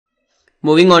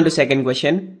Moving on to second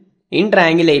question. In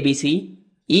triangle ABC,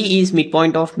 E is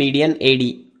midpoint of median AD.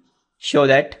 Show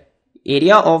that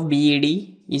area of BED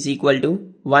is equal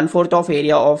to 1/4 of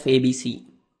area of ABC.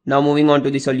 Now moving on to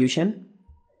the solution.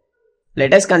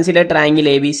 Let us consider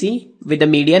triangle ABC with the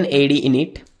median AD in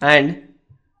it and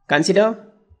consider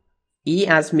E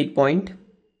as midpoint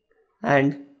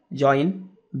and join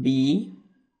BE.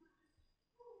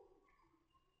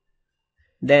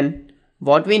 Then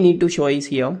what we need to show is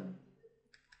here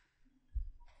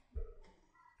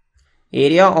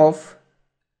area of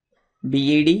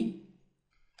BED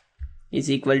is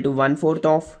equal to 1/4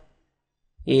 of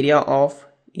area of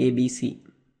ABC,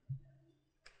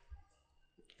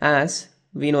 as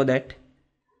we know that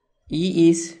E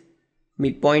is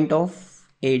midpoint of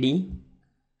AD,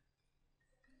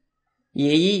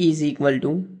 AE is equal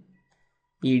to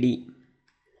ED.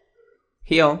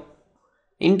 Here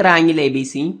in triangle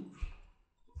ABC,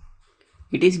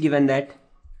 it is given that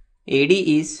AD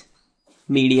is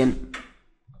median.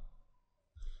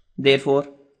 Therefore,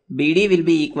 BD will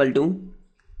be equal to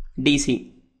DC.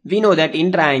 We know that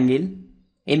in triangle,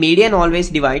 a median always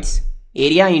divides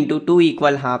area into two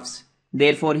equal halves.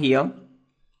 Therefore, here,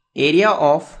 area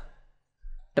of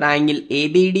triangle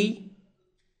ABD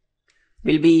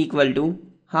will be equal to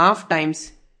half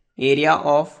times area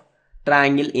of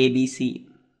triangle ABC.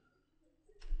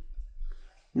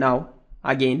 Now,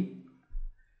 again,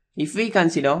 if we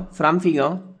consider from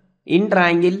figure, in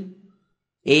triangle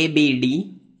ABD,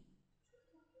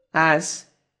 as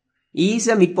E is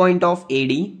the midpoint of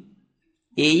AD,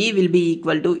 AE will be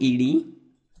equal to ED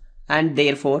and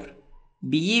therefore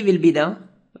BE will be the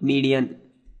median.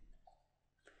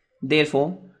 Therefore,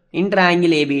 in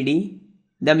triangle ABD,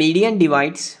 the median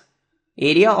divides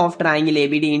area of triangle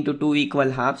ABD into two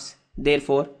equal halves.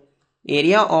 Therefore,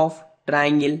 area of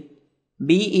triangle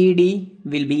BED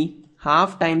will be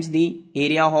half times the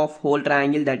area of whole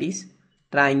triangle, that is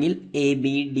triangle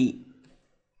ABD.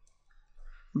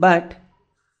 But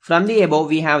from the above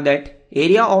we have that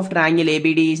area of triangle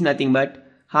ABD is nothing but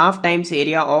half times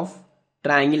area of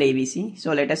triangle ABC.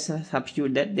 So let us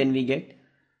substitute that, then we get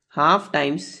half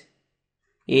times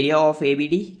area of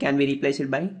ABD can be replaced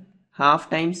by half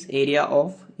times area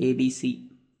of ABC,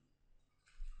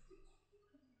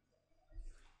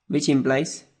 which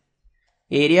implies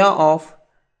area of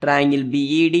triangle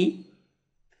BED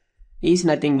is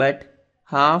nothing but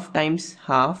half times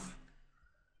half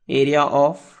area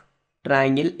of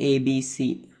triangle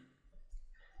ABC,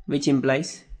 which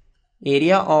implies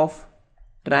area of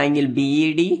triangle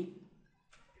BED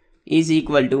is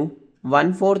equal to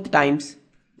 1/4 times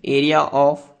area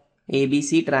of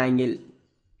ABC triangle.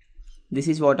 This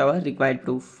is what our required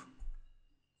proof.